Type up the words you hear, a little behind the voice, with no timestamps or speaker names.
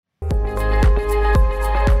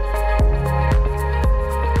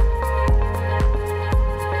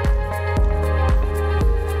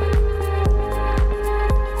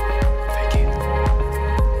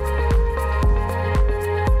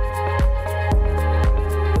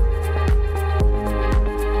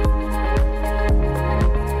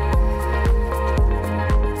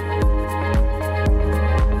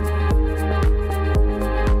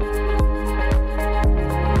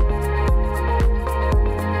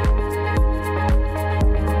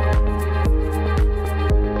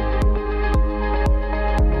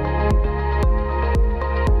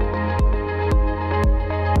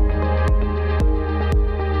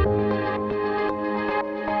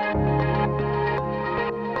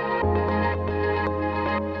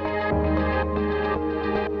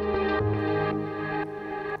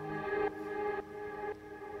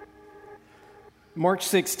March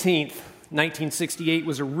 16th, 1968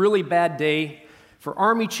 was a really bad day for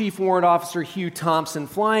Army Chief Warrant Officer Hugh Thompson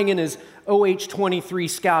flying in his OH-23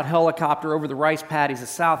 Scout helicopter over the rice paddies of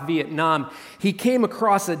South Vietnam. He came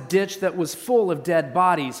across a ditch that was full of dead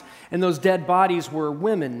bodies, and those dead bodies were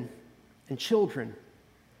women and children.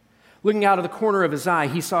 Looking out of the corner of his eye,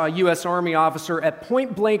 he saw a U.S. Army officer at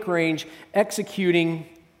point-blank range executing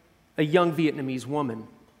a young Vietnamese woman.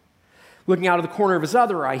 Looking out of the corner of his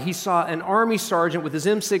other eye, he saw an Army sergeant with his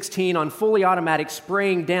M16 on fully automatic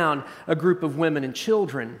spraying down a group of women and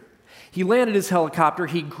children. He landed his helicopter,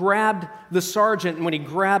 he grabbed the sergeant, and when he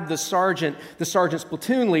grabbed the sergeant's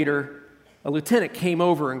platoon leader, a lieutenant came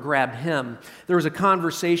over and grabbed him. There was a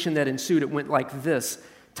conversation that ensued. It went like this: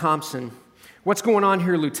 Thompson, what's going on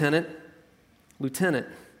here, Lieutenant? Lieutenant,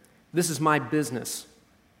 this is my business.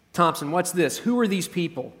 Thompson, what's this? Who are these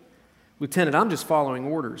people? Lieutenant, I'm just following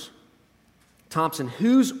orders. Thompson,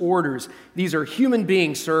 whose orders? These are human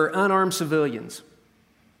beings, sir, unarmed civilians.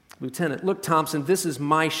 Lieutenant, look, Thompson, this is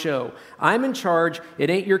my show. I'm in charge. It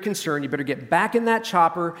ain't your concern. You better get back in that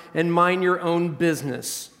chopper and mind your own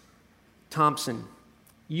business. Thompson,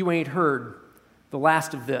 you ain't heard the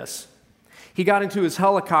last of this. He got into his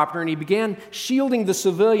helicopter and he began shielding the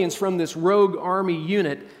civilians from this rogue Army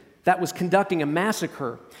unit that was conducting a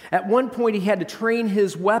massacre. At one point, he had to train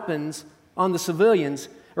his weapons on the civilians,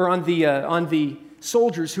 or on the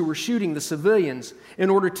soldiers who were shooting the civilians, in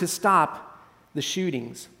order to stop the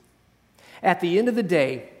shootings. At the end of the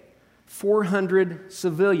day, 400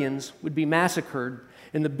 civilians would be massacred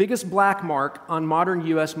in the biggest black mark on modern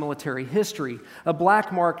U.S. military history, a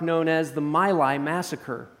black mark known as the My Lai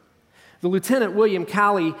Massacre. The Lieutenant William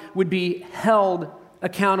Calley would be held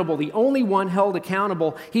accountable, the only one held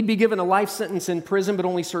accountable. He'd be given a life sentence in prison, but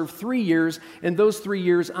only served 3 years, and those 3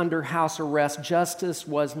 years under house arrest. Justice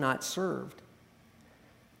was not served.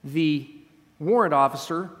 The warrant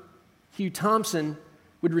officer, Hugh Thompson,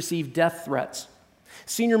 would receive death threats.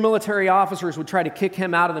 Senior military officers would try to kick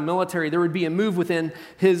him out of the military. There would be a move within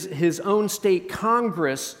his own state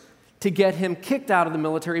Congress to get him kicked out of the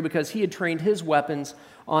military because he had trained his weapons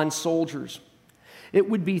on soldiers. It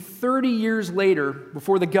would be 30 years later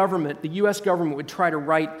before the U.S. government would try to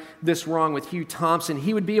right this wrong with Hugh Thompson.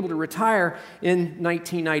 He would be able to retire in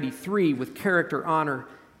 1993 with character, honor,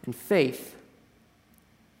 and faith.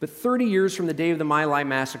 But 30 years from the day of the My Lai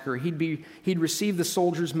Massacre, he'd receive the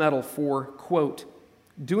Soldier's Medal for, quote,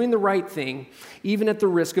 doing the right thing, even at the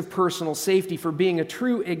risk of personal safety, for being a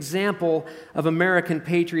true example of American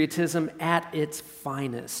patriotism at its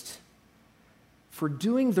finest. For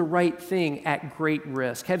doing the right thing at great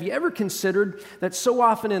risk. Have you ever considered that so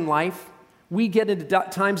often in life we get into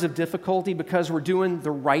times of difficulty because we're doing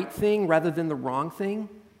the right thing rather than the wrong thing?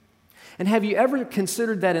 And have you ever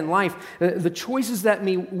considered that in life, the choices that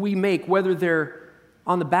we make, whether they're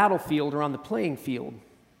on the battlefield or on the playing field,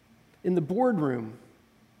 in the boardroom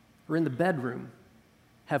or in the bedroom,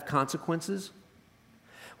 have consequences?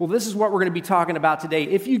 Well, this is what we're going to be talking about today.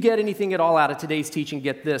 If you get anything at all out of today's teaching,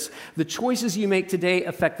 get this. The choices you make today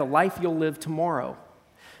affect the life you'll live tomorrow.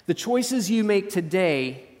 The choices you make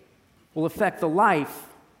today will affect the life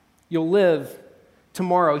you'll live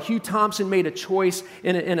tomorrow. Hugh Thompson made a choice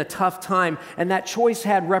in a tough time, and that choice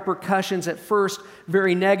had repercussions, at first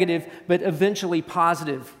very negative, but eventually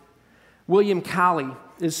positive. William Calley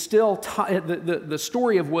is still the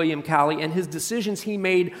story of William Calley and his decisions he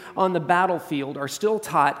made on the battlefield are still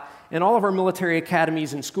taught in all of our military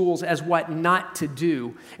academies and schools as what not to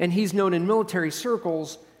do. And he's known in military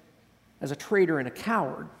circles as a traitor and a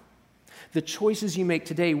coward. The choices you make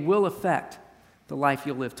today will affect the life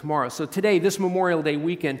you'll live tomorrow. So today, this Memorial Day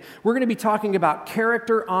weekend, we're going to be talking about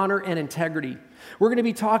character, honor, and integrity. We're going to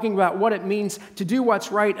be talking about what it means to do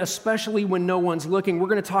what's right, especially when no one's looking. We're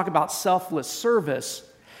going to talk about selfless service.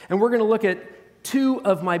 And we're going to look at two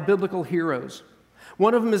of my biblical heroes.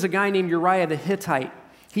 One of them is a guy named Uriah the Hittite.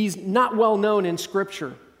 He's not well known in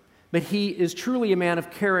Scripture, but he is truly a man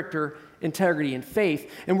of character, integrity, and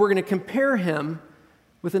faith. And we're going to compare him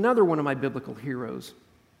with another one of my biblical heroes,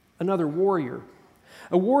 another warrior.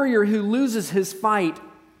 A warrior who loses his fight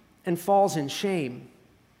and falls in shame.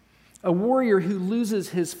 A warrior who loses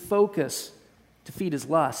his focus to feed his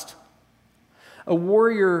lust. A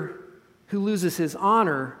warrior who loses his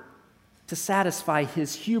honor to satisfy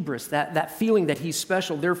his hubris, that feeling that he's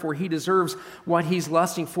special, therefore he deserves what he's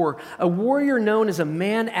lusting for. A warrior known as a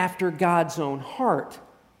man after God's own heart.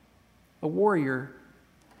 A warrior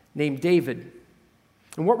named David.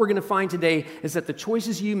 And what we're going to find today is that the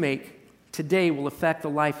choices you make today will affect the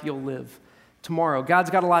life you'll live tomorrow. God's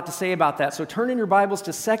got a lot to say about that. So turn in your Bibles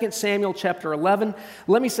to 2 Samuel chapter 11.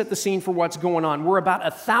 Let me set the scene for what's going on. We're about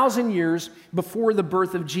 1,000 years before the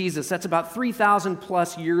birth of Jesus. That's about 3,000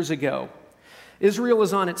 plus years ago. Israel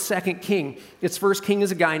is on its second king. Its first king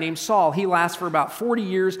is a guy named Saul. He lasts for about 40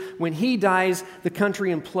 years. When he dies, the country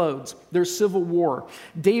implodes. There's civil war.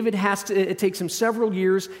 It takes him several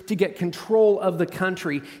years to get control of the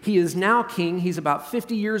country. He is now king. He's about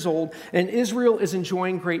 50 years old, and Israel is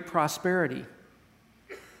enjoying great prosperity.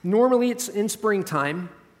 Normally, it's in springtime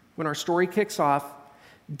when our story kicks off.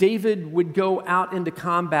 David would go out into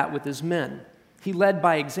combat with his men. He led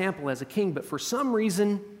by example as a king, but for some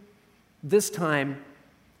reason, this time,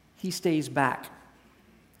 he stays back.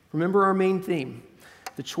 Remember our main theme.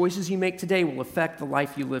 The choices you make today will affect the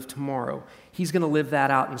life you live tomorrow. He's going to live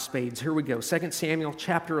that out in spades. Here we go. 2 Samuel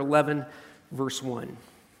chapter 11, verse 1.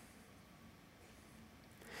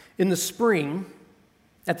 In the spring,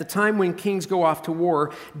 at the time when kings go off to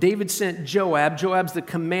war, David sent Joab. Joab's the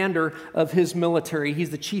commander of his military.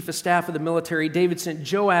 He's the chief of staff of the military. David sent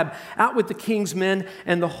Joab out with the king's men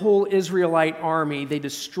and the whole Israelite army. They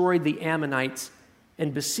destroyed the Ammonites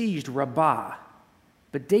and besieged Rabbah.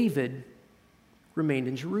 But David remained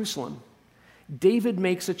in Jerusalem. David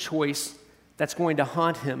makes a choice that's going to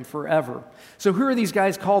haunt him forever. So who are these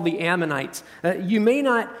guys called the Ammonites? You may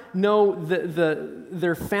not know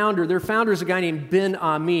their founder. Their founder is a guy named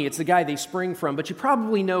Ben-Ami. It's the guy they spring from, but you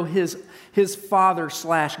probably know his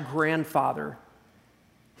father/grandfather.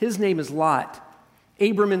 His name is Lot.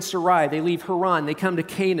 Abram and Sarai, they leave Haran. They come to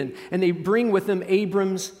Canaan, and they bring with them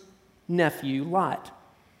Abram's nephew, Lot.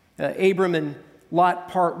 Abram and Lot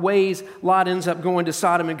part ways. Lot ends up going to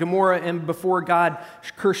Sodom and Gomorrah, and before God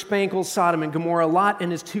kerspankles Sodom and Gomorrah, Lot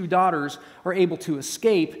and his two daughters are able to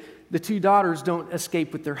escape. The two daughters don't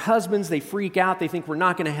escape with their husbands. They freak out. They think, we're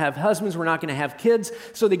not going to have husbands. We're not going to have kids.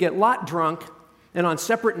 So they get Lot drunk, and on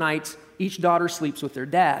separate nights, each daughter sleeps with their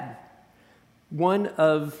dad. One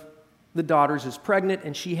of the daughters is pregnant,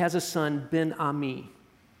 and she has a son, Ben-Ami.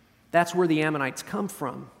 That's where the Ammonites come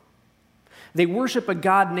from. They worship a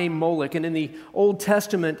god named Moloch, and in the Old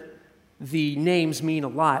Testament, the names mean a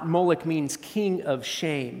lot. Moloch means king of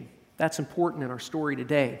shame. That's important in our story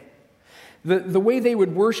today. The way they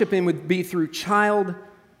would worship him would be through child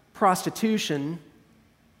prostitution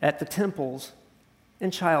at the temples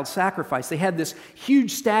and child sacrifice. They had this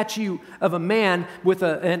huge statue of a man with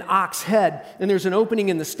an ox head, and there's an opening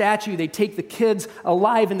in the statue. They'd take the kids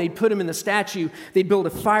alive and they'd put them in the statue. They'd build a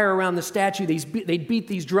fire around the statue. They'd beat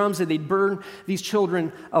these drums and they'd burn these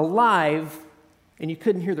children alive, and you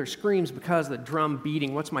couldn't hear their screams because of the drum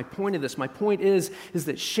beating. What's my point of this? My point is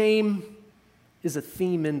that shame is a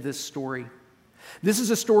theme in this story. This is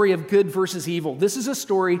a story of good versus evil. This is a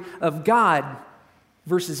story of God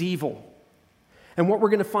versus evil. And what we're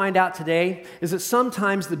going to find out today is that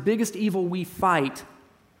sometimes the biggest evil we fight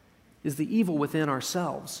is the evil within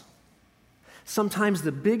ourselves. Sometimes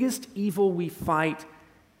the biggest evil we fight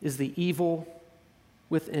is the evil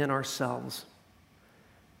within ourselves.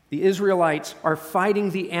 The Israelites are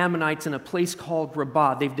fighting the Ammonites in a place called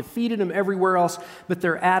Rabbah. They've defeated them everywhere else, but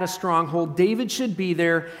they're at a stronghold. David should be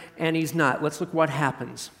there, and he's not. Let's look what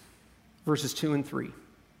happens. Verses 2 and 3.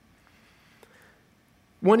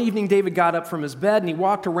 One evening, David got up from his bed and he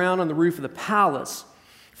walked around on the roof of the palace.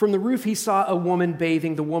 From the roof, he saw a woman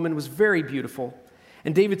bathing. The woman was very beautiful.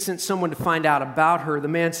 And David sent someone to find out about her. The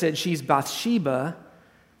man said, she's Bathsheba,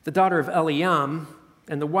 the daughter of Eliam,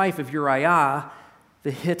 and the wife of Uriah,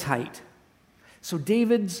 the Hittite. So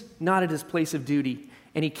David's not at his place of duty,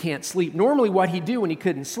 and he can't sleep. Normally what he'd do when he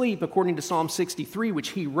couldn't sleep, according to Psalm 63, which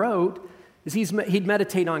he wrote, is he'd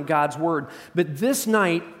meditate on God's word. But this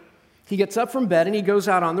night, he gets up from bed and he goes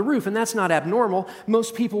out on the roof, and that's not abnormal.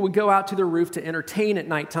 Most people would go out to their roof to entertain at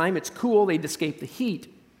nighttime. It's cool. They'd escape the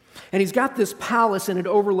heat. And he's got this palace, and it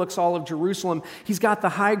overlooks all of Jerusalem. He's got the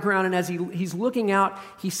high ground, and as he's looking out,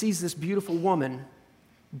 he sees this beautiful woman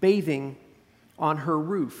bathing on her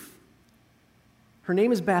roof. Her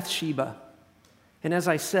name is Bathsheba. And as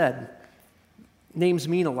I said, names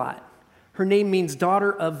mean a lot. Her name means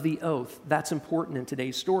daughter of the oath. That's important in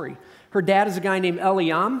today's story. Her dad is a guy named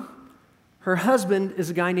Eliam. Her husband is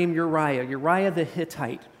a guy named Uriah the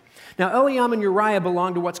Hittite. Now, Eliam and Uriah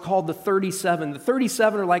belong to what's called the 37. The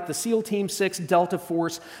 37 are like the SEAL Team 6 Delta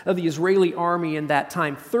Force of the Israeli army in that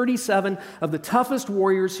time. 37 of the toughest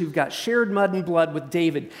warriors who've got shared mud and blood with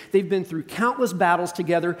David. They've been through countless battles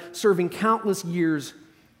together, serving countless years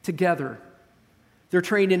together. They're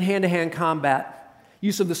trained in hand-to-hand combat,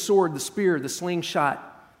 use of the sword, the spear, the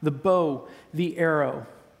slingshot, the bow, the arrow,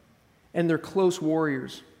 and they're close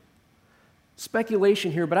warriors.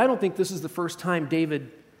 Speculation here, but I don't think this is the first time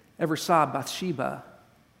David ever saw Bathsheba.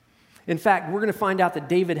 In fact, we're going to find out that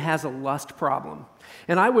David has a lust problem.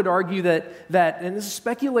 And I would argue that, and this is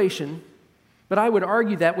speculation, but I would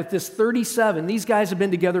argue that with this 37, these guys have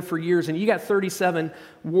been together for years, and you got 37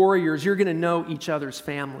 warriors, you're going to know each other's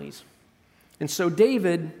families. And so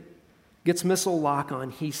David gets missile lock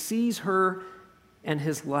on. He sees her, and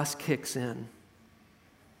his lust kicks in.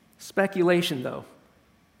 Speculation, though,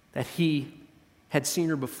 that he had seen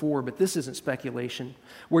her before, but this isn't speculation.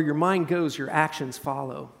 Where your mind goes, your actions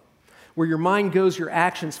follow. Where your mind goes, your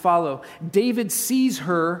actions follow. David sees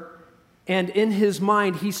her, and in his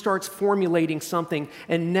mind, he starts formulating something,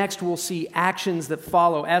 and next we'll see actions that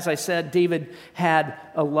follow. As I said, David had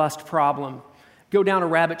a lust problem. Go down a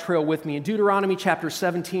rabbit trail with me. In Deuteronomy chapter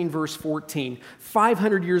 17, verse 14,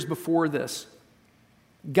 500 years before this,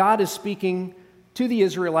 God is speaking to the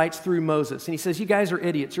Israelites through Moses, and he says, you guys are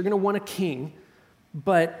idiots. You're going to want a king,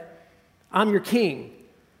 but I'm your king.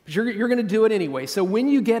 But you're going to do it anyway. So when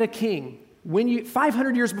you get a king,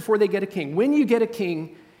 500 years before they get a king, when you get a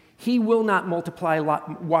king, he will not multiply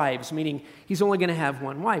wives, meaning he's only going to have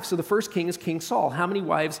one wife. So the first king is King Saul. How many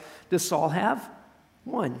wives does Saul have?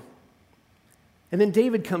 One. And then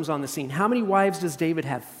David comes on the scene. How many wives does David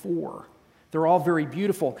have? 4. They're all very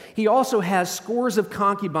beautiful. He also has scores of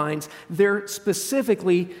concubines. They're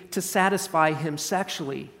specifically to satisfy him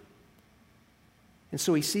sexually. And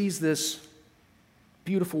so he sees this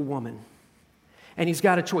beautiful woman, and he's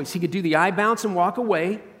got a choice. He could do the eye bounce and walk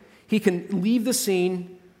away. He can leave the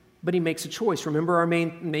scene, but he makes a choice. Remember our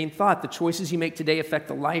main thought. The choices you make today affect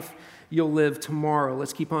the life you'll live tomorrow.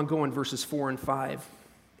 Let's keep on going, verses 4 and 5.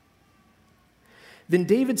 Then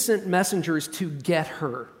David sent messengers to get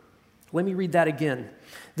her. Let me read that again.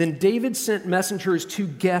 Then David sent messengers to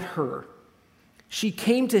get her. She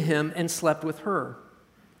came to him and slept with her.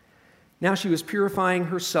 Now she was purifying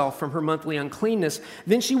herself from her monthly uncleanness.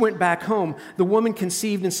 Then she went back home. The woman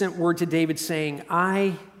conceived and sent word to David saying,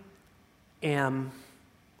 I am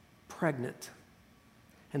pregnant.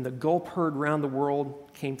 And the gulp heard round the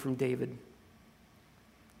world came from David.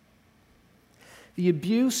 The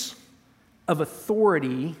abuse of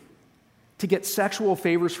authority to get sexual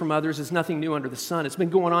favors from others is nothing new under the sun. It's been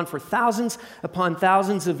going on for thousands upon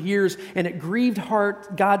thousands of years, and it grieved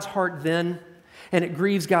God's heart then, and it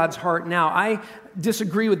grieves God's heart now. I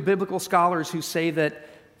disagree with biblical scholars who say that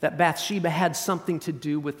Bathsheba had something to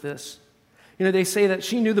do with this. You know, they say that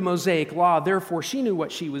she knew the Mosaic law, therefore she knew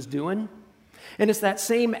what she was doing. And it's that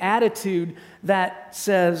same attitude that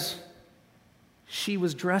says she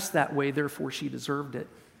was dressed that way, therefore she deserved it.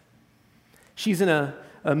 She's in a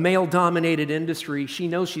male-dominated industry. She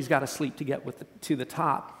knows she's got to sleep to get to the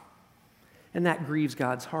top. And that grieves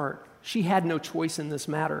God's heart. She had no choice in this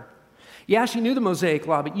matter. Yeah, she knew the Mosaic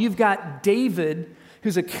law, but you've got David,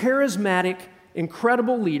 who's a charismatic,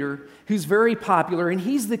 incredible leader, who's very popular, and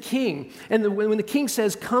he's the king. And when the king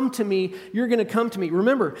says, come to me, you're going to come to me.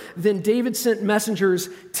 Remember, then David sent messengers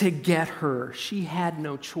to get her. She had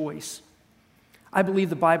no choice. I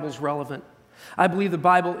believe the Bible's relevant. I believe the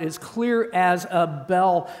Bible is clear as a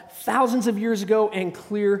bell thousands of years ago and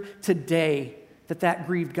clear today that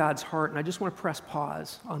grieved God's heart. And I just want to press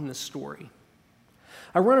pause on this story.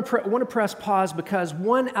 I want to press pause because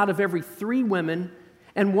 1 out of every 3 women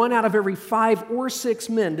and 1 out of every 5 or 6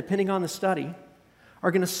 men, depending on the study,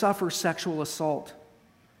 are going to suffer sexual assault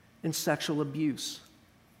and sexual abuse.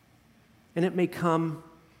 And it may come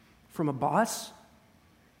from a boss.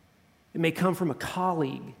 It may come from a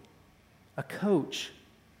colleague, a coach,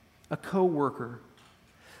 a coworker,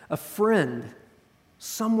 a friend,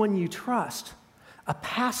 someone you trust, a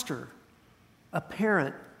pastor, a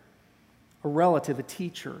parent, a relative, a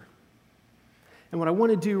teacher. And what I want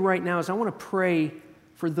to do right now is I want to pray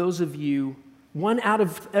for those of you, 1 out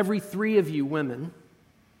of every 3 of you women,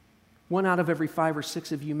 1 out of every 5 or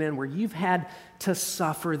 6 of you men, where you've had to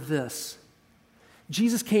suffer this.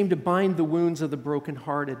 Jesus came to bind the wounds of the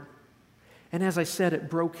brokenhearted. And as I said, it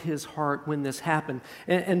broke his heart when this happened.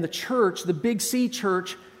 And the church, the Big C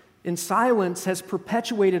church, in silence has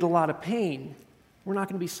perpetuated a lot of pain. We're not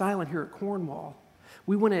going to be silent here at Cornwall.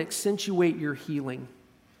 We want to accentuate your healing.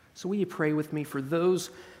 So will you pray with me for those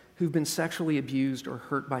who've been sexually abused or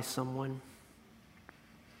hurt by someone?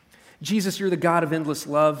 Jesus, you're the God of endless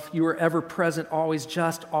love. You are ever present, always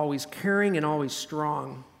just, always caring, and always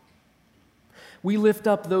strong. We lift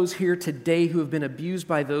up those here today who have been abused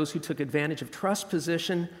by those who took advantage of trust,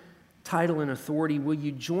 position, title, and authority. Will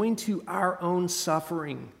you join to our own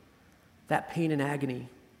suffering, that pain and agony?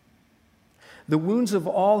 The wounds of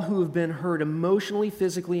all who have been hurt emotionally,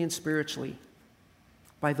 physically, and spiritually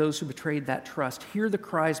by those who betrayed that trust. Hear the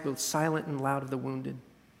cries, both silent and loud, of the wounded.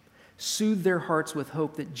 Soothe their hearts with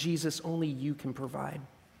hope that Jesus, only you can provide.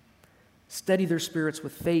 Steady their spirits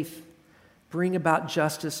with faith. Bring about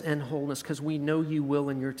justice and wholeness, because we know you will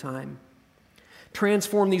in your time.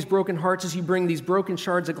 Transform these broken hearts as you bring these broken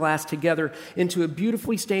shards of glass together into a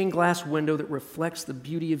beautifully stained glass window that reflects the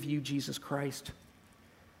beauty of you, Jesus Christ.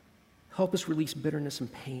 Help us release bitterness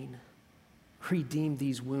and pain. Redeem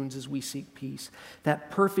these wounds as we seek peace, that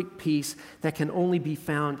perfect peace that can only be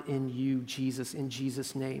found in you, Jesus, in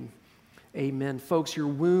Jesus' name. Amen. Folks, your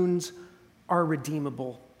wounds are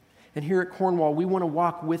redeemable. And here at Cornwall, we want to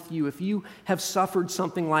walk with you. If you have suffered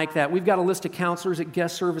something like that, we've got a list of counselors at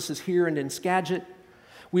guest services here and in Skagit.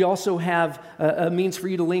 We also have a means for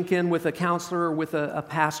you to link in with a counselor or with a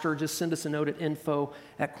pastor. Just send us a note at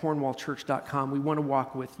info@cornwallchurch.com. We want to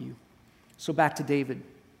walk with you. So back to David.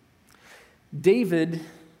 David,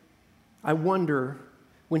 I wonder,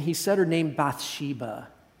 when he said her name Bathsheba,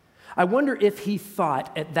 I wonder if he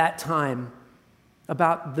thought at that time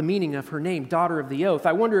about the meaning of her name, daughter of the oath.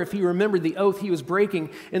 I wonder if he remembered the oath he was breaking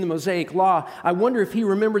in the Mosaic Law. I wonder if he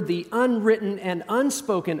remembered the unwritten and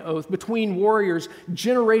unspoken oath between warriors,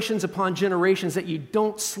 generations upon generations, that you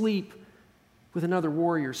don't sleep with another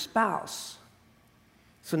warrior's spouse.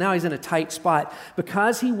 So now he's in a tight spot.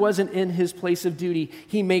 Because he wasn't in his place of duty,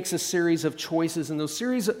 he makes a series of choices, and those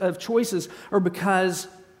series of choices are because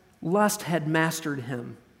lust had mastered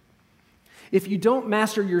him. If you don't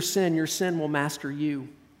master your sin will master you.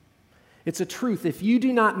 It's a truth. If you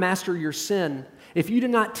do not master your sin, if you do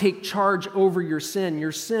not take charge over your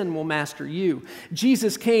sin will master you.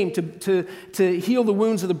 Jesus came to heal the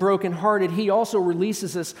wounds of the brokenhearted. He also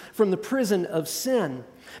releases us from the prison of sin.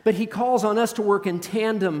 But he calls on us to work in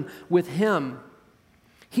tandem with him.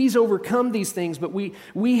 He's overcome these things, but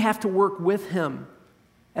we have to work with him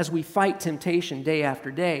as we fight temptation day after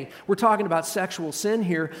day. We're talking about sexual sin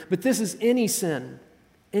here, but this is any sin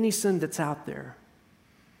that's out there.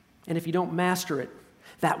 And if you don't master it,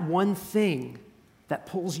 that one thing that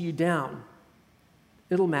pulls you down,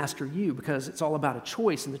 it'll master you, because it's all about a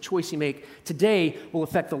choice, and the choice you make today will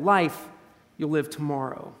affect the life you'll live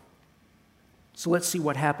tomorrow. So let's see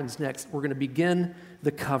what happens next. We're going to begin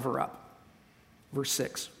the cover-up. Verse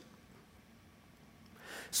 6.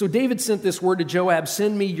 So David sent this word to Joab,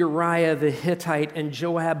 "Send me Uriah the Hittite," and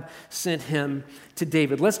Joab sent him to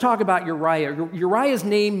David. Let's talk about Uriah. Uriah's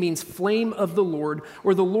name means flame of the Lord,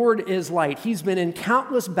 or the Lord is light. He's been in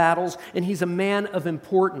countless battles, and he's a man of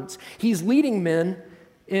importance. He's leading men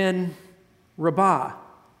in Rabbah.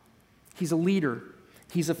 He's a leader.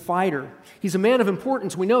 He's a fighter. He's a man of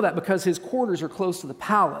importance. We know that because his quarters are close to the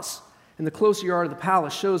palace. And the closer you are to the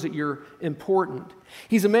palace shows that you're important.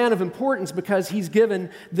 He's a man of importance because he's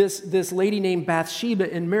given this lady named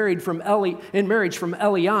Bathsheba in marriage from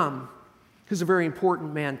Eliam, who's a very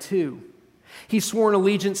important man too. He's sworn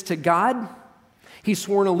allegiance to God. He's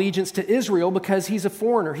sworn allegiance to Israel because he's a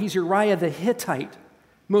foreigner. He's Uriah the Hittite,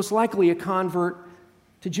 most likely a convert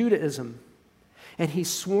to Judaism. And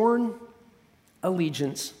he's sworn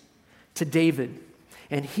allegiance to David.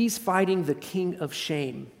 And he's fighting the king of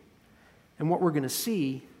shame. And what we're going to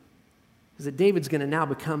see is that David's going to now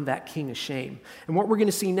become that king of shame. And what we're going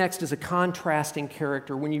to see next is a contrasting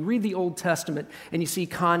character. When you read the Old Testament and you see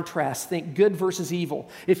contrast, think good versus evil.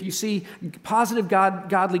 If you see positive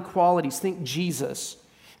godly qualities, think Jesus.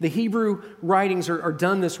 The Hebrew writings are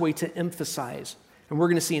done this way to emphasize. And we're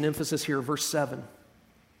going to see an emphasis here, verse 7.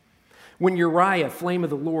 When Uriah, flame of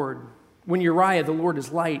the Lord, when Uriah, the Lord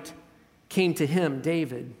is light, came to him,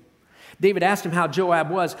 David asked him how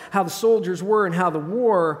Joab was, how the soldiers were, and how the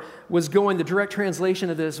war was going. The direct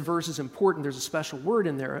translation of this verse is important. There's a special word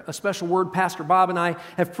in there, a special word Pastor Bob and I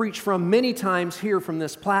have preached from many times here from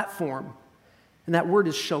this platform. And that word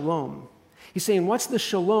is shalom. He's saying, what's the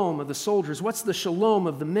shalom of the soldiers? What's the shalom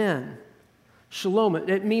of the men? Shalom,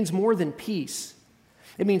 it means more than peace.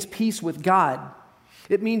 It means peace with God.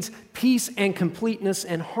 It means peace and completeness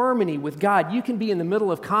and harmony with God. You can be in the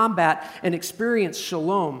middle of combat and experience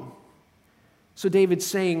shalom. So David's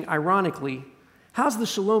saying, ironically, how's the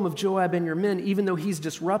shalom of Joab and your men, even though he's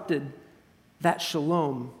disrupted that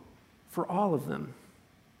shalom for all of them?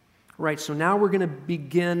 Right, so now we're going to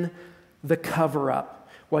begin the cover-up.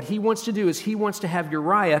 What he wants to do is he wants to have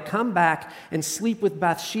Uriah come back and sleep with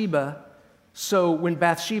Bathsheba, so when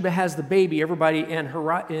Bathsheba has the baby, everybody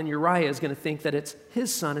and Uriah is going to think that it's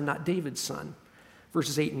his son and not David's son.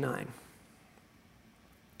 Verses 8 and 9.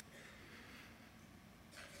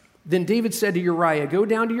 Then David said to Uriah, "Go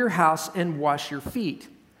down to your house and wash your feet."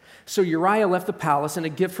 So Uriah left the palace, and a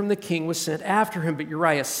gift from the king was sent after him. But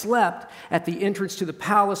Uriah slept at the entrance to the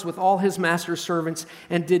palace with all his master's servants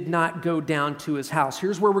and did not go down to his house.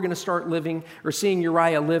 Here's where we're going to start living or seeing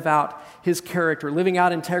Uriah live out his character, living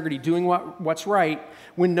out integrity, doing what's right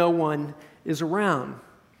when no one is around.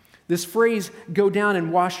 This phrase, go down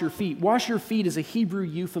and wash your feet. Wash your feet is a Hebrew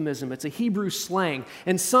euphemism. It's a Hebrew slang.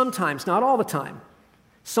 And sometimes, not all the time,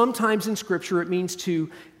 sometimes in Scripture it means to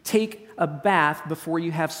take a bath before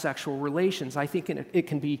you have sexual relations. I think it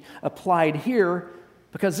can be applied here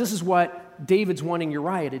because this is what David's wanting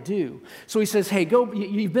Uriah to do. So he says, hey, go,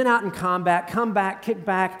 you've been out in combat, come back, kick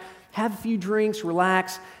back, have a few drinks,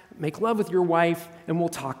 relax, make love with your wife, and we'll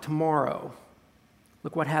talk tomorrow.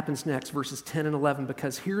 Look what happens next, verses 10 and 11,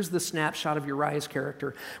 because here's the snapshot of Uriah's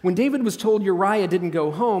character. When David was told Uriah didn't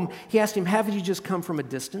go home, he asked him, haven't you just come from a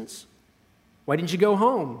distance? Why didn't you go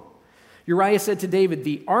home? Uriah said to David,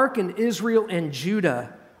 the ark and Israel and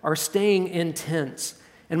Judah are staying in tents,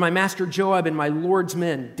 and my master Joab and my Lord's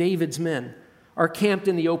men, David's men, are camped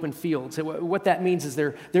in the open fields. What that means is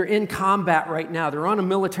they're in combat right now. They're on a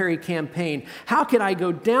military campaign. How could I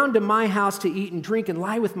go down to my house to eat and drink and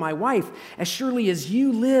lie with my wife? As surely as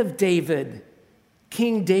you live, David,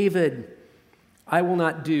 King David, I will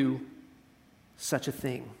not do such a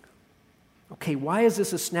thing. Okay, why is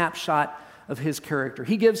this a snapshot of his character?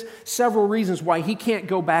 He gives several reasons why he can't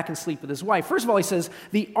go back and sleep with his wife. First of all, he says,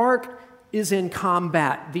 the ark is in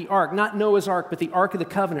combat. The ark, not Noah's ark, but the Ark of the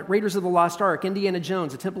Covenant, Raiders of the Lost Ark, Indiana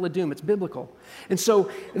Jones, the Temple of Doom. It's biblical. And so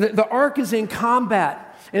the ark is in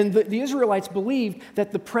combat. And the Israelites believed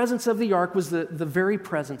that the presence of the ark was the very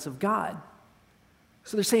presence of God.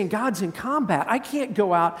 So they're saying, God's in combat. I can't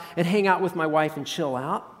go out and hang out with my wife and chill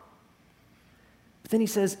out. But then he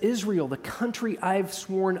says, Israel, the country I've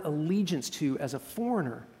sworn allegiance to as a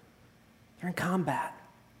foreigner, they're in combat.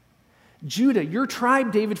 Judah, your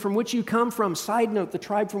tribe, David, from which you come from, side note, the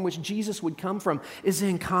tribe from which Jesus would come from, is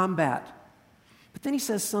in combat. But then he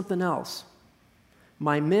says something else.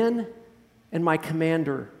 My men and my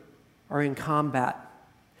commander are in combat.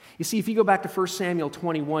 You see, if you go back to 1 Samuel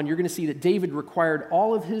 21, you're going to see that David required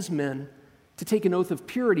all of his men to take an oath of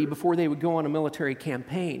purity before they would go on a military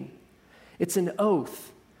campaign. It's an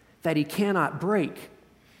oath that he cannot break.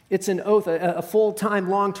 It's an oath, a full-time,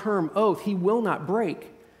 long-term oath he will not break.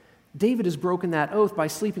 David has broken that oath by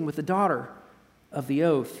sleeping with the daughter of the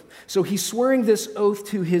oath. So he's swearing this oath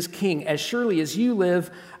to his king. As surely as you live,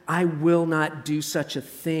 I will not do such a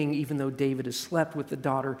thing, even though David has slept with the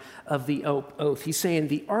daughter of the oath. He's saying,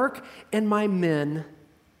 the ark and my men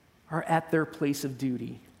are at their place of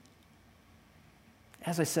duty.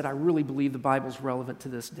 As I said, I really believe the Bible's relevant to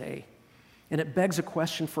this day. And it begs a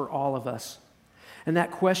question for all of us. And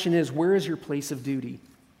that question is, where is your place of duty?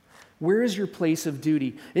 Where is your place of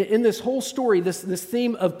duty? In this whole story, this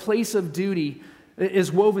theme of place of duty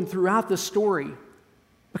is woven throughout the story.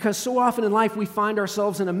 Because so often in life we find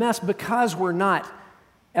ourselves in a mess because we're not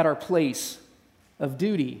at our place of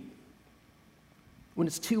duty. When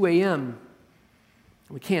it's 2 a.m.,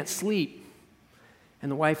 we can't sleep, and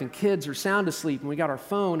the wife and kids are sound asleep, and we got our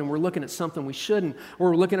phone and we're looking at something we shouldn't, or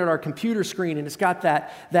we're looking at our computer screen and it's got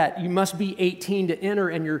that you must be 18 to enter,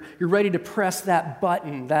 and you're ready to press that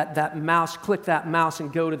button, that mouse, click that mouse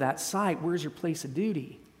and go to that site. Where's your place of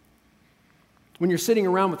duty? When you're sitting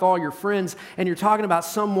around with all your friends and you're talking about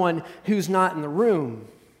someone who's not in the room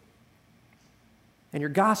and you're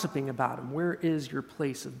gossiping about them, where is your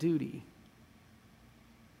place of duty?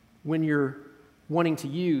 When you're wanting to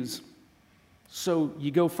use, so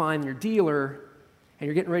you go find your dealer and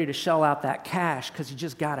you're getting ready to shell out that cash because you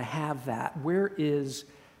just got to have that. Where is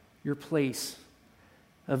your place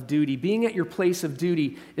of duty? Being at your place of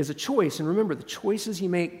duty is a choice. And remember, the choices you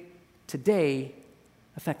make today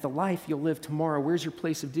affect the life you'll live tomorrow. Where's your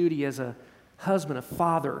place of duty as a husband, a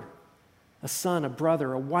father, a son, a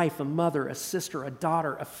brother, a wife, a mother, a sister, a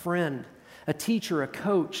daughter, a friend, a teacher, a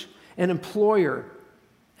coach, an employer,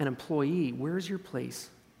 an employee? Where's your place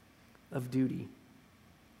of duty?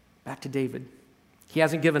 Back to David. He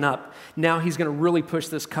hasn't given up. Now he's going to really push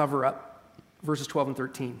this cover up. Verses 12 and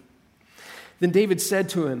 13. Then David said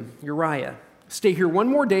to him, Uriah, stay here one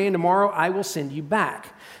more day, and tomorrow I will send you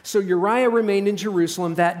back. So Uriah remained in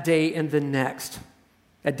Jerusalem that day and the next.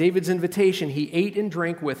 At David's invitation, he ate and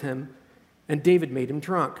drank with him, and David made him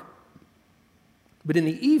drunk. But in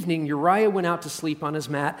the evening, Uriah went out to sleep on his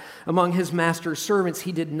mat among his master's servants.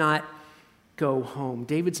 He did not go home.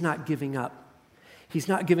 David's not giving up. He's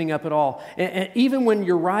not giving up at all. And even when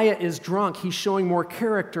Uriah is drunk, he's showing more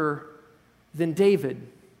character than David.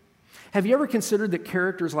 Have you ever considered that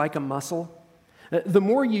character is like a muscle? The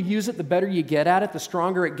more you use it, the better you get at it, the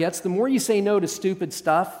stronger it gets. The more you say no to stupid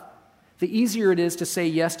stuff, the easier it is to say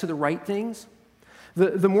yes to the right things.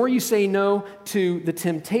 The more you say no to the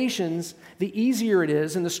temptations, the easier it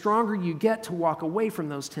is and the stronger you get to walk away from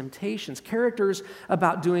those temptations. Character's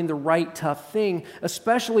about doing the right, tough thing,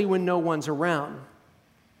 especially when no one's around.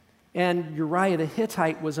 And Uriah the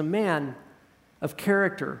Hittite was a man of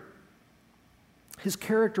character. His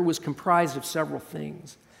character was comprised of several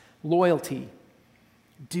things: loyalty,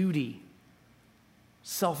 duty,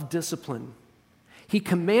 self-discipline. He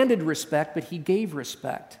commanded respect, but he gave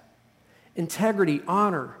respect. Integrity,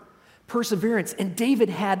 honor, perseverance. And David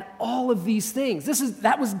had all of these things.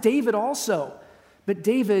 That was David also. But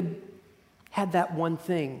David had that one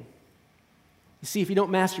thing. You see, if you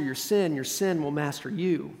don't master your sin will master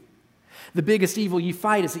you. The biggest evil you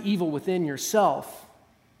fight is the evil within yourself.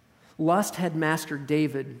 Lust had mastered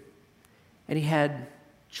David, and he had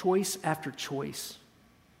choice after choice.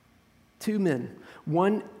 Two men.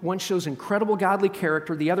 One shows incredible godly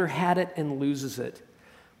character, the other had it and loses it.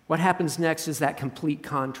 What happens next is that complete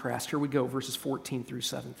contrast. Here we go, verses 14 through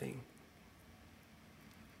 17.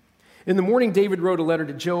 In the morning, David wrote a letter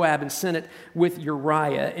to Joab and sent it with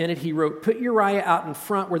Uriah. In it, he wrote, "Put Uriah out in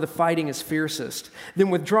front where the fighting is fiercest. Then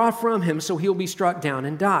withdraw from him so he'll be struck down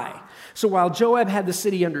and die." So while Joab had the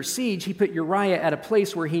city under siege, he put Uriah at a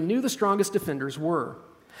place where he knew the strongest defenders were.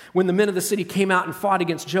 When the men of the city came out and fought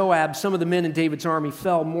against Joab, some of the men in David's army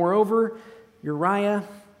fell. Moreover, Uriah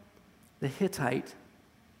the Hittite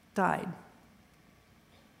died.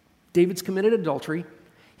 David's committed adultery.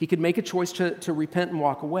 He could make a choice to repent and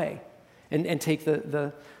walk away and take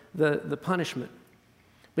the punishment.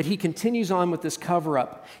 But he continues on with this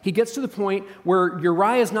cover-up. He gets to the point where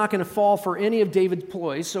Uriah is not going to fall for any of David's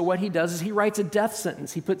ploys, so what he does is he writes a death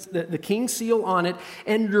sentence. He puts the king's seal on it,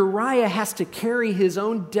 and Uriah has to carry his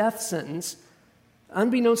own death sentence,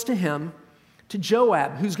 unbeknownst to him, to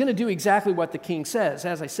Joab, who's going to do exactly what the king says.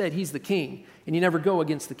 As I said, he's the king, and you never go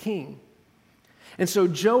against the king. And so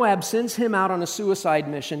Joab sends him out on a suicide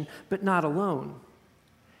mission, but not alone.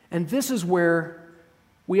 And this is where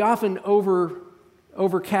we often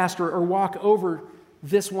overcast or walk over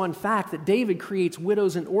this one fact that David creates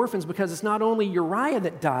widows and orphans, because it's not only Uriah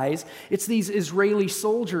that dies, it's these Israeli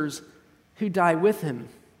soldiers who die with him.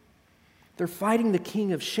 They're fighting the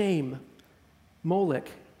king of shame,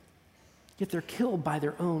 Molech, yet they're killed by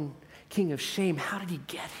their own king of shame. How did he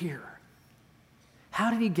get here? How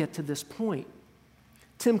did he get to this point?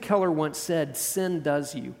 Tim Keller once said, "Sin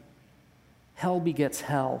does you. Hell begets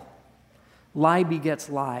hell. Lie begets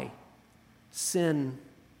lie. Sin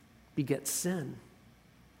begets sin.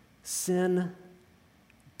 Sin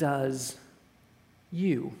does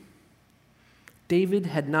you." David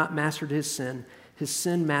had not mastered his sin. His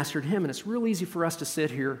sin mastered him. And it's real easy for us to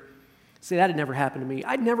sit here and say, "That had never happened to me.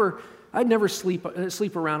 I'd never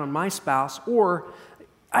sleep around on my spouse," or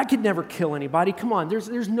 "I could never kill anybody. Come on,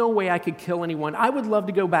 there's no way I could kill anyone." I would love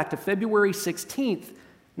to go back to February 16th,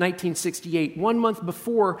 1968, 1 month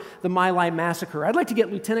before the My Lai massacre. I'd like to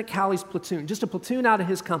get Lieutenant Calley's platoon, just a platoon out of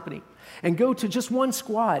his company, and go to just one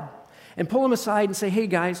squad and pull them aside and say, "Hey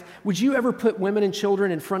guys, would you ever put women and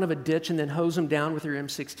children in front of a ditch and then hose them down with your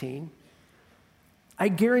M16? I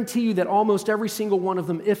guarantee you that almost every single one of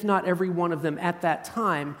them, if not every one of them at that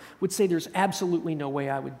time, would say there's absolutely no way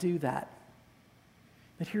I would do that.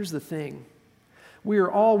 But here's the thing. We are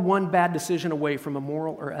all one bad decision away from a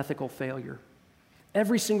moral or ethical failure.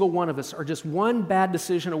 Every single one of us are just one bad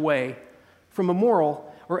decision away from a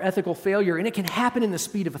moral or ethical failure, and it can happen in the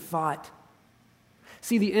speed of a thought.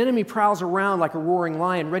 See, the enemy prowls around like a roaring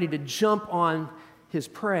lion, ready to jump on his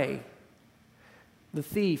prey. The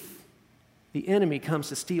thief, the enemy, comes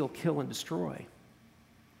to steal, kill, and destroy.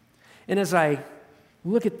 And as I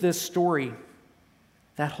look at this story,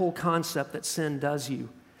 that whole concept that sin does you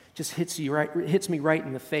just hits me right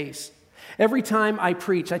in the face. Every time I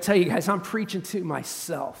preach, I tell you guys, I'm preaching to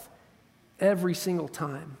myself every single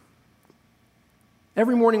time.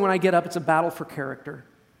 Every morning when I get up, it's a battle for character.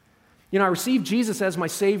 You know, I received Jesus as my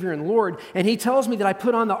Savior and Lord, and He tells me that I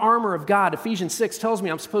put on the armor of God. Ephesians 6 tells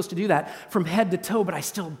me I'm supposed to do that from head to toe, but I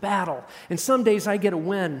still battle. And some days I get a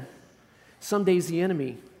win. Some days the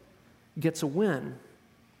enemy gets a win,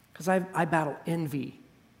 because I battle envy,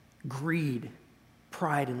 greed,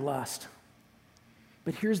 pride, and lust.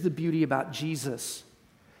 But here's the beauty about Jesus.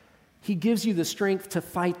 He gives you the strength to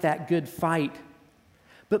fight that good fight.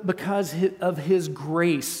 But because of His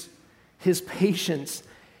grace, His patience,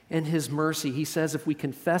 and His mercy, He says if we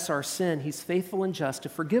confess our sin, He's faithful and just to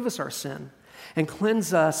forgive us our sin and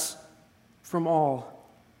cleanse us from all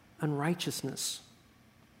unrighteousness.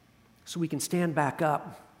 So we can stand back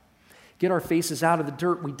up, get our faces out of the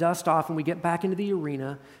dirt, we dust off, and we get back into the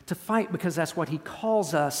arena to fight, because that's what He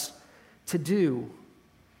calls us to do,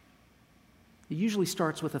 it usually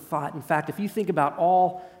starts with a thought. In fact, if you think about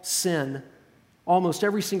all sin, almost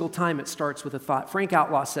every single time it starts with a thought. Frank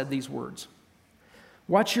Outlaw said these words: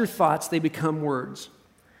 watch your thoughts, they become words.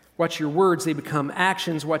 Watch your words, they become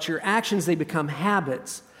actions. Watch your actions, they become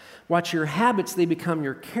habits. Watch your habits, they become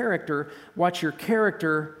your character. Watch your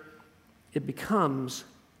character, it becomes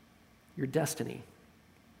your destiny.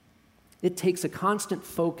 It takes a constant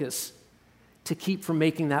focus to keep from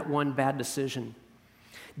making that one bad decision.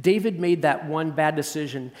 David made that one bad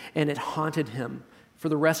decision, and it haunted him for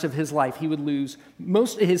the rest of his life. He would lose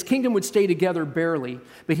his kingdom would stay together barely,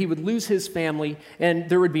 but he would lose his family, and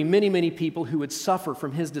there would be many, many people who would suffer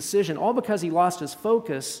from his decision, all because he lost his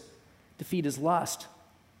focus to feed his lust,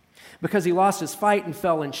 because he lost his fight and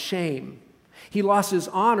fell in shame. He lost his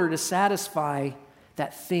honor to satisfy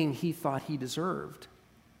that thing he thought he deserved.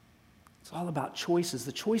 It's all about choices.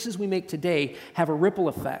 The choices we make today have a ripple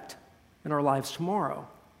effect in our lives tomorrow.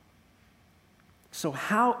 So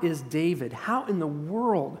how in the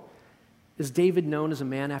world is David known as a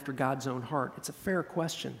man after God's own heart? It's a fair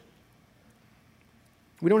question.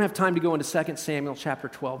 We don't have time to go into 2 Samuel chapter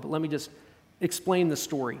 12, but let me just explain the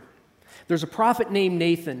story. There's a prophet named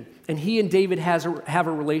Nathan, and he and David have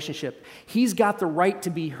a relationship. He's got the right to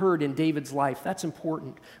be heard in David's life. That's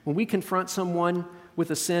important. When we confront someone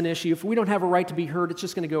with a sin issue, if we don't have a right to be heard, it's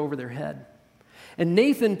just going to go over their head. And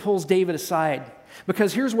Nathan pulls David aside,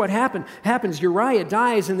 because here's what happens. Uriah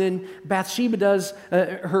dies, and then Bathsheba does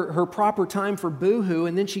her proper time for boohoo,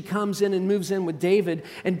 and then she comes in and moves in with David.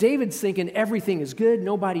 And David's thinking everything is good.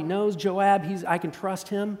 Nobody knows. Joab, I can trust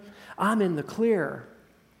him. I'm in the clear.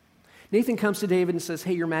 Nathan comes to David and says,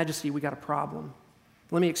 hey, Your Majesty, we got a problem.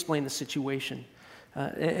 Let me explain the situation,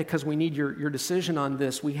 because we need your decision on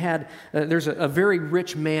this. There's a very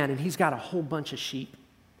rich man, and he's got a whole bunch of sheep.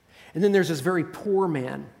 And then there's this very poor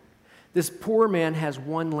man. This poor man has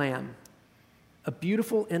one lamb, a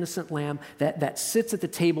beautiful, innocent lamb that sits at the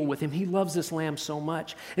table with him. He loves this lamb so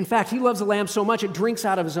much. In fact, he loves the lamb so much it drinks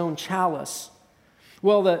out of his own chalice.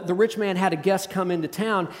 Well, the rich man had a guest come into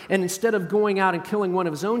town, and instead of going out and killing one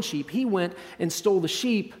of his own sheep, he went and stole the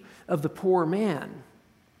sheep of the poor man.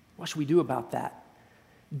 What should we do about that?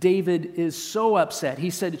 David is so upset. He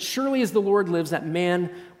said, surely as the Lord lives, that man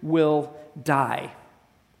will die.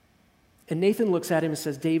 And Nathan looks at him and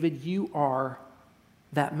says, David, you are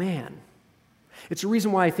that man. It's the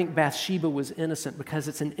reason why I think Bathsheba was innocent, because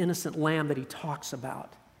it's an innocent lamb that he talks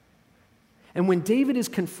about. And when David is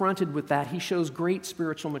confronted with that, he shows great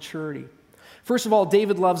spiritual maturity. First of all,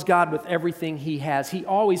 David loves God with everything he has. He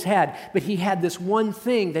always had, but he had this one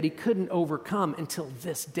thing that he couldn't overcome until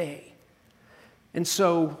this day. And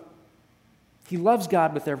so he loves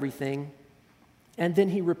God with everything, and then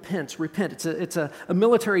he repents. Repent, it's a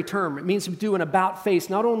military term. It means to do an about face,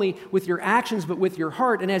 not only with your actions, but with your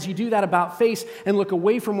heart. And as you do that about face and look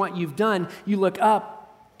away from what you've done, you look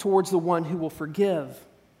up towards the one who will forgive.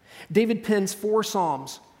 David pens 4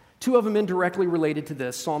 psalms, 2 of them indirectly related to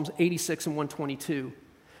this, Psalms 86 and 122.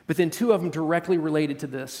 But then 2 of them directly related to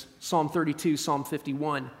this, Psalm 32, Psalm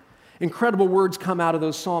 51. Incredible words come out of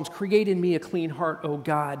those psalms. Create in me a clean heart, O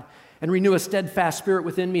God, and renew a steadfast spirit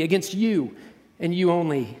within me. Against you and you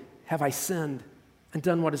only have I sinned and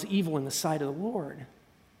done what is evil in the sight of the Lord.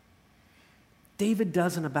 David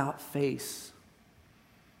does an about face,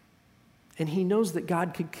 and he knows that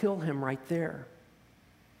God could kill him right there.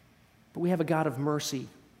 But we have a God of mercy,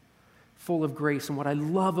 full of grace. And what I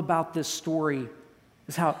love about this story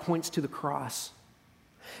is how it points to the cross.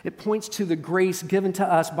 It points to the grace given to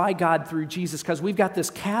us by God through Jesus, because we've got this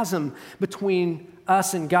chasm between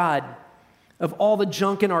us and God of all the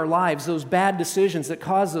junk in our lives, those bad decisions that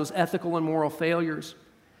cause those ethical and moral failures.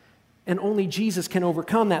 And only Jesus can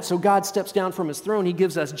overcome that. So God steps down from his throne. He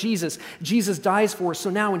gives us Jesus. Jesus dies for us. So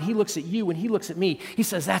now when he looks at you, when he looks at me, he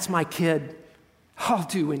says, that's my kid. I'll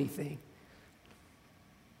do anything.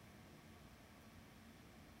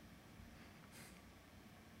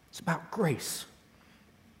 It's about grace.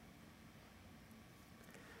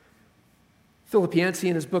 Philip Yancey,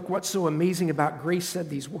 in his book, What's So Amazing About Grace, said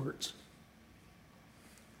these words.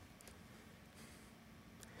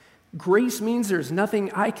 Grace means there's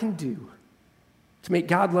nothing I can do to make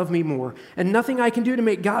God love me more, and nothing I can do to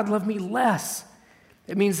make God love me less.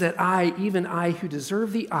 It means that even I who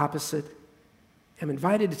deserve the opposite, am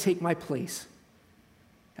invited to take my place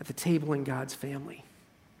at the table in God's family.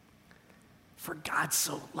 For God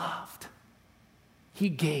so loved, he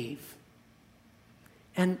gave.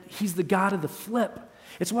 And he's the God of the flip.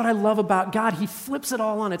 It's what I love about God. He flips it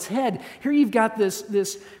all on its head. Here you've got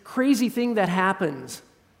this crazy thing that happens,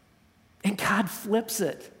 and God flips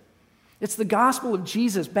it. It's the gospel of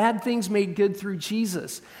Jesus, bad things made good through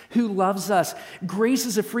Jesus, who loves us. Grace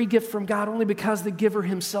is a free gift from God only because the giver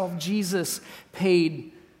himself, Jesus,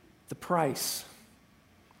 paid the price.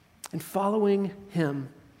 And following him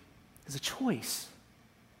is a choice.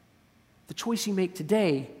 The choice you make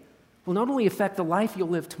today will not only affect the life you'll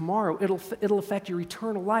live tomorrow, it'll affect your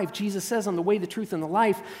eternal life. Jesus says, "I'm the way, the truth, and the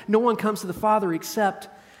life. No one comes to the Father except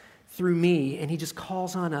through me." And he just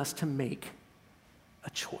calls on us to make a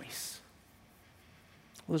choice.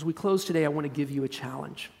 Well, as we close today, I want to give you a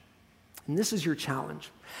challenge. And this is your challenge.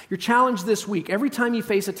 Your challenge this week, every time you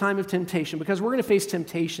face a time of temptation, because we're going to face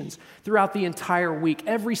temptations throughout the entire week,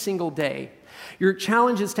 every single day, your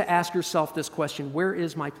challenge is to ask yourself this question: where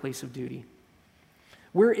is my place of duty?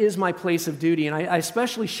 Where is my place of duty? And I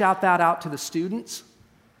especially shout that out to the students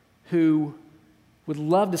who would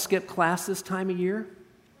love to skip class this time of year.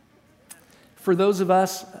 For those of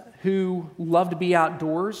us who love to be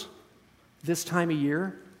outdoors this time of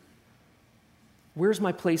year, where's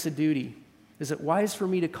my place of duty? Is it wise for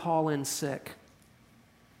me to call in sick?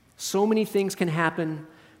 So many things can happen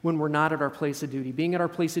when we're not at our place of duty. Being at our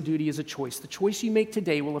place of duty is a choice. The choice you make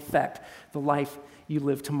today will affect the life you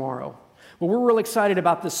live tomorrow. Well, we're real excited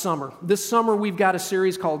about this summer. This summer, we've got a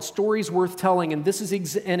series called Stories Worth Telling, and this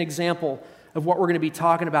is an example of what we're going to be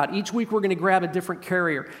talking about. Each week, we're going to grab a different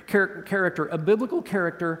character, a biblical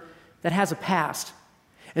character that has a past.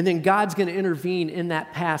 And then God's going to intervene in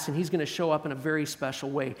that past, and he's going to show up in a very special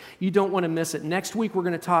way. You don't want to miss it. Next week, we're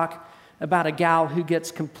going to talk about a gal who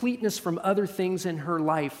gets completeness from other things in her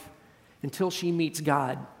life until she meets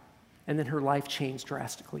God, and then her life changed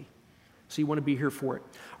drastically. So you want to be here for it.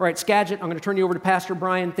 All right, Skagit, I'm going to turn you over to Pastor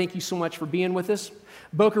Brian. Thank you so much for being with us.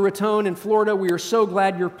 Boca Raton in Florida, we are so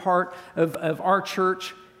glad you're part of our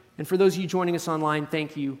church. And for those of you joining us online,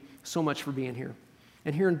 thank you so much for being here.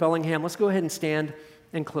 And here in Bellingham, let's go ahead and stand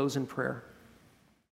and close in prayer.